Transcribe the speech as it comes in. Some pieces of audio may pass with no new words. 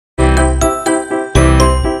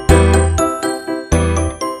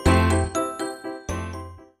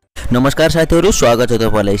नमस्कार साथीहरु, स्वागत छ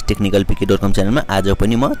तपाईलाई टेक्निकल pk.com च्यानलमा। आज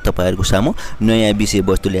पनि म तपाईहरुको सामु नयाँ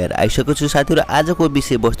विषयवस्तु लिएर आइसकेको छु। साथीहरु, आजको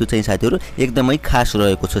विषयवस्तु चाहिँ साथीहरु एकदमै खास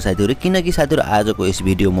रहेको छ साथीहरु, किनकि साथीहरु आजको यस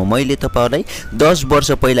भिडियोमा मैले तपाईहरुलाई 10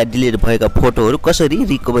 वर्ष पहिला डिलिट भएका फोटोहरु कसरी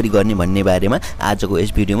रिकभरी गर्ने भन्ने बारेमा आजको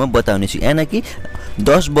यस भिडियोमा बताउने छु। यानी कि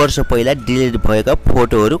 10 वर्ष पहिला डिलिट भएका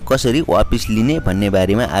फोटोहरु कसरी वापस लिने भन्ने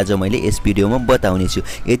बारेमा आज मैले यस भिडियोमा बताउने छु।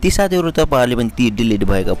 यदि साथीहरु तपाईहरुले पनि ती डिलिट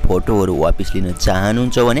भएका फोटोहरु वापस लिन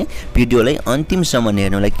चाहनुहुन्छ भने भिडियोलाई अन्तिमसम्म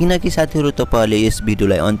हेर्नुलाई, किनकि साथीहरु तपाईहरुले यस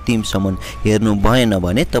भिडियोलाई अन्तिमसम्म हेर्नु भएन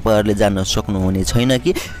भने तपाईहरुले जान्न सक्नुहुने छैन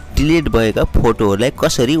कि डिलिट भएका फोटोहरुलाई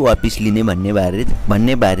कसरी वापस लिने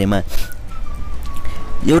भन्ने बारेमा।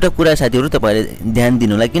 एउटा कुरा साथीहरु तपाईहरुले ध्यान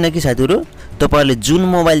दिनुलाई, किनकि साथीहरु तपाईहरुले जुन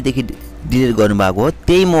मोबाइलदेखि डिलिट गर्नुभएको हो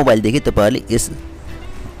त्यही मोबाइलदेखि तपाईहरुले यस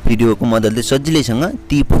भिडियोको मद्दतले सजिलैसँग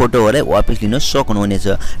ती फोटोहरुलाई वापस लिन सक्नुहुनेछ।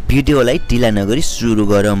 भिडियोलाई ढिला नगरी सुरु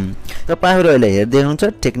गरौँ। तपाईहरु अहिले हेर्दै हुनुहुन्छ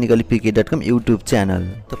टेक्निकली pk.com युट्युब च्यानल।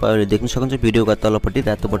 तपाईहरुले देख्न सक्नुहुन्छ भिडियोका तलपट्टि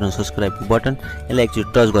रातो बटन सब्स्क्राइबको बटन, यसलाई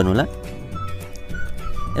एकचोटि टच गर्नु होला।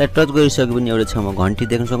 यसलाई टच गरिसकेपछि एउटा छेउमा घण्टी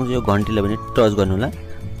देख्न सक्नुहुन्छ, यो घण्टीलाई पनि टच गर्नु होला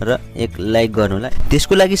र एक लाइक गर्नु होला।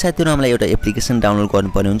 त्यसको लागि साथीहरु हामीलाई एउटा एप्लिकेसन डाउनलोड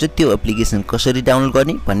गर्नुपर्ने हुन्छ। त्यो एप्लिकेसन कसरी डाउनलोड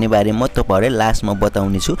गर्ने भन्ने बारेमा म तपाईहरुलाई लास्टमा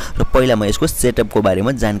बताउने छु र पहिला म यसको सेटअपको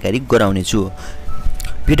बारेमा जानकारी गराउने छु।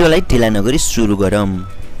 भिडियोलाई ढिला नगरी सुरु गरौँ।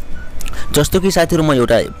 जस्तो कि साथीहरु म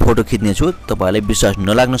एउटा फोटो खिच्ने छु, तपाईहरुलाई विश्वास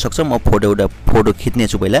नलाग्न सक्छ। म एउटा फोटो खिच्ने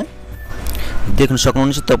छु। पहिला देख्न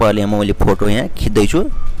सक्नुहुन्छ तपाईहरुले यहाँ मैले फोटो यहाँ खिच्दै छु।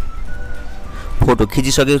 फोटो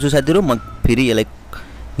खिचिसकेको छु साथीहरु। म फेरि यसलाई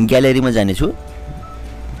ग्यालेरीमा जाने छु।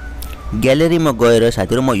 ग्यालेरीमा गएर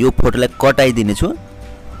साथीहरु म यो फोटोलाई कटाइदिने छु।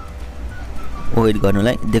 वेट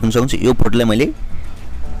गर्नुलाई देख्न सक्नुहुन्छ यो फोटोलाई मैले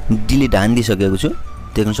डिलिट हान्दिसकेको छु।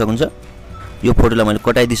 देख्न सक्नुहुन्छ यो फोटोलाई मैले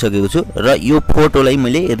कटाइदिसकेको छु र यो फोटोलाई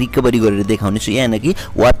मैले रिकभरी गरेर देखाउने छु, यानी कि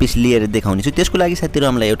वापस लिएर देखाउने छु। त्यसको लागि साथीहरु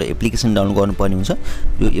हामीलाई एउटा एप्लिकेसन डाउनलोड गर्नुपर्ने हुन्छ।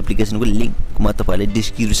 यो एप्लिकेसनको लिंक म तपाईहरुलाई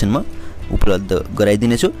डिस्क्रिप्सनमा उपलब्ध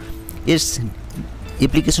गराइदिने छु। यस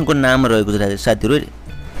एप्लिकेसनको नाम रहेको छ साथीहरु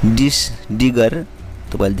डिगर।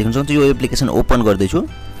 तपाईहरुले देख्न सक्नुहुन्छ यो एप्लिकेसन ओपन गर्दै छु।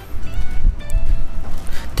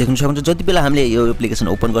 देख्न सक्नुहुन्छ जति बेला हामीले यो एप्लिकेसन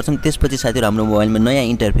ओपन गर्छौं त्यसपछि साथीहरु हाम्रो मोबाइलमा नयाँ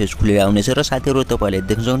इन्टरफेस खुलेर आउनेछ र साथीहरु तपाईहरुले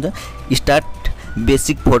देख्न सक्नुहुन्छ start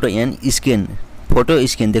basic photo and scan, photo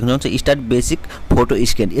scan देख्न सक्नुहुन्छ स्टार्ट बेसिक फोटो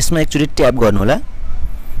स्क्यान। यसमा एकचोटी ट्याप गर्नु होला।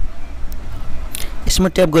 यसमा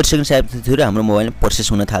ट्याप गरिसकेपछि साथीहरु हाम्रो मोबाइलमा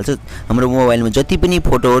प्रोसेस हुन थाल्छ। हाम्रो मोबाइलमा जति पनि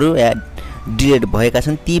फोटोहरु या डिलिट भएका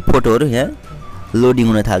छन् ती फोटोहरु यहाँ लोडिङ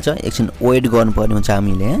हुन थाल्छ। एकछिन वेट गर्नुपर्ने हुन्छ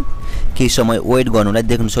हामीले। केही समय वेट गर्नुलाई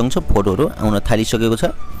देख्न सक्नुहुन्छ फोटोहरु आउन थालिसकेको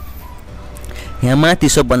छ। यहाँ माथि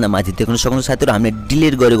सबभन्दा माथि देख्न सक्नुहुन्छ साथीहरु हामीले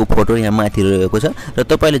डिलिट गरेको फोटो यहाँ माथि रहेको छ र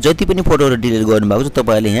तपाईले जति पनि फोटोहरु डिलिट गर्नुभएको छ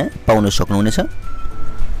तपाईले यहाँ पाउन सक्नुहुनेछ।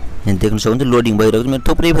 यहाँ देख्न सक्नुहुन्छ लोडिङ भइरहेको छ। मेरो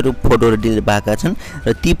थुप्रै फोटोहरु डिलिट भएका छन्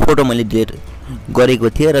र ती फोटो मैले डिलिट गरेको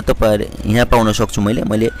थिएँ र तपाईहरु यहाँ पाउन सक्छु।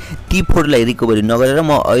 मैले ती फोटोलाई रिकभरी नगरेर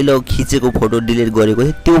म अहिले खिचेको फोटो डिलिट गरेको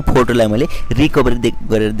थिएँ त्यो फोटोलाई मैले रिकभरी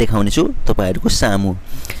गरेर देखाउने छु तपाईहरुको सामु।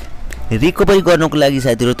 रिकभरी गर्नको लागि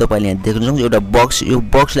साथीहरु तपाईले यहाँ देख्न सक्नुहुन्छ एउटा बक्स, यो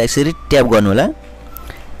बक्सलाई यसरी ट्याप गर्नु होला।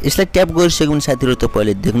 यसलाई ट्याप गरिसकेपछि साथीहरु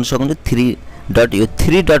तपाईले देख्न सक्नुहुन्छ 3 डट, यो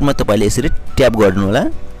 3 डटमा तपाईले यसरी ट्याप गर्नु होला।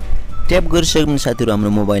 ट्याप गरिसकेपछि साथीहरु हाम्रो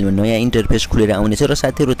मोबाइलमा नयाँ इन्टरफेस खुलेर आउनेछ र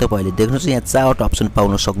साथीहरु तपाईले देख्नुहुन्छ यहाँ चार्ट अप्सन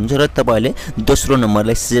पाउन सक्नुहुन्छ र तपाईले दोस्रो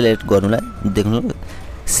नम्बरलाई सिलेक्ट गर्नुला। देख्नु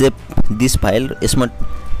सेभ दिस फाइल, यसमा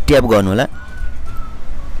ट्याप गर्नु होला।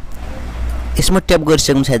 यसमा ट्याप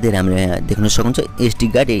गरिसकेपछि साथीहरु हामीले यहाँ देख्न सक्नुहुन्छ एसडी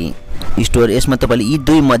कार्ड स्टोर। यसमा तपाईले यी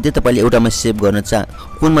दुई मध्ये तपाईले एउटामा सेभ गर्न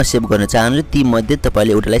कुनमा सेभ गर्न चाहनुहुन्छ ती मध्ये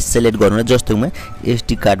तपाईले एउटालाई सिलेक्ट गर्नु होला। जस्तो म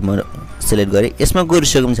एसडी कार्डमा सिलेक्ट गरे। यसमा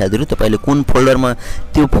गरिसकेपछि साथीहरु तपाईले कुन फोल्डरमा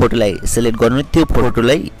त्यो फोटोलाई सिलेक्ट गर्नु, त्यो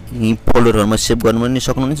फोटोलाई यी फोल्डरहरुमा सेभ गर्नु पनि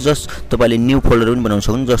सक्नुहुन्छ। जस्ट तपाईले न्यू फोल्डर पनि बनाउन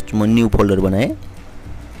सक्नुहुन्छ। जस्ट म न्यू फोल्डर बनाए,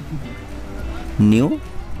 न्यू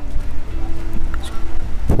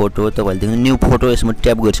फोटो तपाईले देख्नु न्यू फोटो। यसमा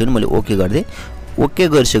ट्याप गरिसकेपछि मैले ओके गर्दै। ओके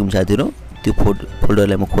गरिसकेपछि साथीहरु त्यो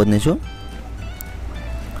फोल्डरलाई म खोज्ने छु।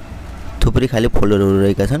 थुप्रै खाले फोल्डरहरु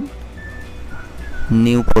रहेका छन्।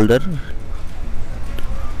 न्यू फोल्डर,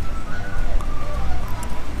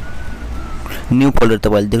 न्यू फोल्डर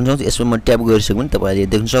तपाईले देख्न सक्नुहुन्छ। यसमा म ट्याप गरिसकेपछि तपाईले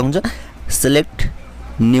देख्न सक्नुहुन्छ सिलेक्ट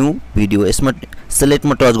न्यू भिडियो। यसमा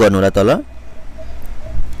सिलेक्टमा टच गर्नु होला तल।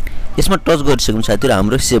 यसमा टच गरिसकेपछि साथीहरु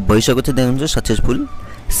हाम्रो सेभ भइसकेको छ। देख्नुहुन्छ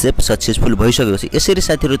सक्सेसफुल भइसकेको छ। यसरी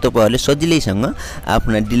साथीहरु तपाईहरुले सजिलैसँग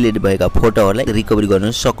आफ्ना डिलिट भएका फोटोहरुलाई रिकभरी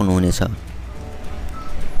गर्न सक्नुहुनेछ।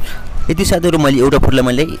 यदि साथीहरु मैले एउटा फोटोलाई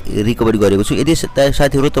मैले रिकभरी गरेको छु, यदि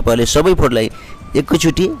साथीहरु तपाईहरुले सबै फोटोलाई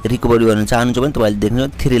एकैचोटी रिकभरी गर्न चाहनुहुन्छ भने तपाईले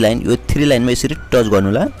देख्नुहुन्छ 3 लाइन, यो 3 लाइनमा यसरी टच गर्नु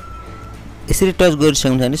होला। यसरी टच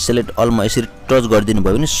गरिसक्नु छ भने सेलेक्ट अलमा यसरी टच गरिदिनु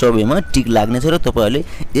भयो भने सबैमा टिक लाग्नेछ र तपाईहरुले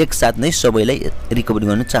एकसाथ नै सबैलाई रिकभरी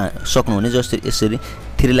गर्न सक्नुहुने। जस्तै यसरी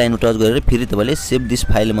 3 लाइनमा टच गरेर फेरि तपाईले सेभ दिस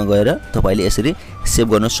फाइलमा गएर तपाईले यसरी सेभ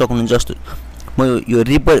गर्न सक्नुहुन्छ। जस्तो म यो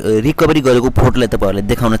रिकभरी गरेको फोटोलाई तपाईहरुलाई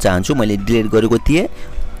देखाउन चाहन्छु। मैले डिलिट गरेको थिए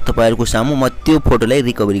तपाईहरुको सामु म त्यो फोटोलाई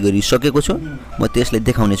रिकभरी गरिसकेको छु। म त्यसलाई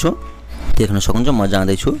देखाउने छु। देख्न सक्नुहुन्छ म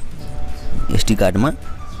जाँदै छु SD कार्डमा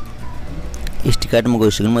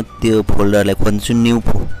गइसकेन म त्यो फोल्डरलाई खोज्छु न्यू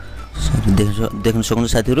देख्न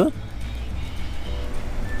सक्नुहुन्छ साथीहरु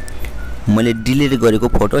मैले डिलिट गरेको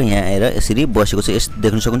फोटो यहाँ आएर यसरी बसेको छ।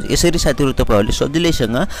 देख्न सक्नुहुन्छ यसरी साथीहरु तपाईहरुले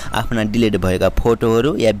सजिलैसँग आफ्ना डिलिट भएका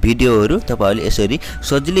फोटोहरु या भिडियोहरु तपाईहरुले यसरी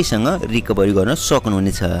सजिलैसँग रिकभरी गर्न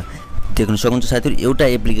सक्नुहुनेछ। देख्न सक्नुहुन्छ साथीहरु एउटा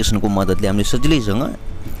एप्लिकेसनको मद्दतले हामीले सजिलैसँग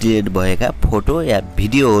डिलिट भएका फोटो या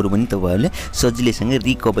भिडियोहरु पनि तपाईहरुले सजिलैसँग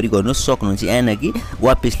रिकभरी गर्न सक्नुहुन्छ यानी कि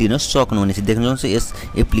वापस लिन सक्नुहुनेछ। देख्न सक्नुहुन्छ यस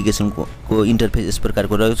एप्लिकेसनको इन्टरफेस यस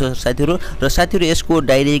प्रकारको रहेको छ साथीहरु। र साथीहरु यसको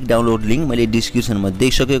डाइरेक्ट डाउनलोड लिंक मैले डिस्क्रिप्सनमा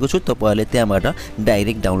दिइसकेको छु। तपाईहरुले त्यहाँबाट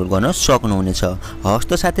डाइरेक्ट डाउनलोड गर्न सक्नुहुनेछ। हस्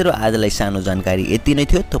त साथीहरु आजलाई सानो जानकारी यति नै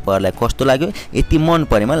थियो। तपाईहरुलाई कस्तो लाग्यो यति मन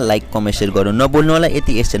परेमा लाइक कमेन्ट शेयर गर्न नभुल्नु होला।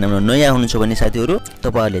 यति यस च्यानलमा नयाँ हुनुहुन्छ भने साथीहरु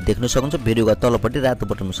तपाईहरुले देख्न सक्नुहुन्छ भिडियोको तलपट्टि रातो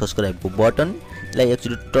बटनमा सब्स्क्राइबको बटनलाई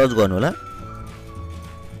एकचोटी टच गर्नु होला।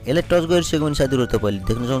 यसलाई टच गरिसक्यो भने साथीहरु तपाईले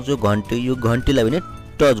देख्न सक्नुहुन्छ घण्टी यो घण्टीलाई पनि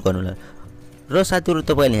टच गर्नु होला। र साथीहरु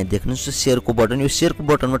तपाईले यहाँ देख्नुहुन्छ शेयरको बटन यो शेयरको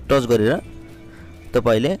बटनमा टच गरेर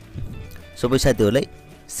तपाईले सबै साथीहरुलाई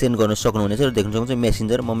सेन्ड गर्न सक्नुहुनेछ। र देख्न सक्नुहुन्छ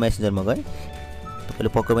मेसेन्जर म मेसेन्जरमा गए तपाईले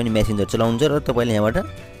पक्कै पनि मेसेन्जर चलाउनुहुन्छ र तपाईले यहाँबाट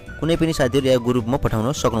कुनै पनि साथीहरु या ग्रुपमा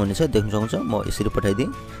पठाउन सक्नुहुनेछ। देख्न सक्नुहुन्छ म यसरी पठाइदिए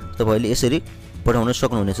तपाईले यसरी पठाउन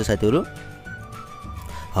सक्नुहुनेछ साथीहरु।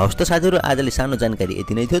 हस् त साथीहरु आजले सानो जानकारी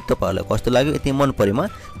यति नै थियो। तपाईहरुलाई कस्तो लाग्यो यति मन परेमा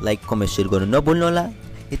लाइक कमेन्ट शेयर गर्न नभुल्नु होला।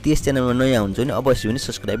 यति यस च्यानलमा नयाँ हुन्छ भने अवश्य पनि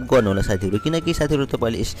सब्स्क्राइब गर्नु होला साथीहरु। किनकि साथीहरु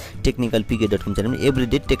तपाईले यस technicalpk.com च्यानलमा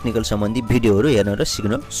एभ्रीडे टेक्निकल सम्बन्धी भिडियोहरु हेर्न र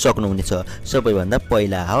सिक्न सक्नुहुनेछ सबैभन्दा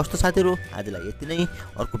पहिला। हस् त साथीहरु आजलाई यति नै।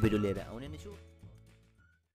 अर्को भिडियो लिएर आउने नै छु।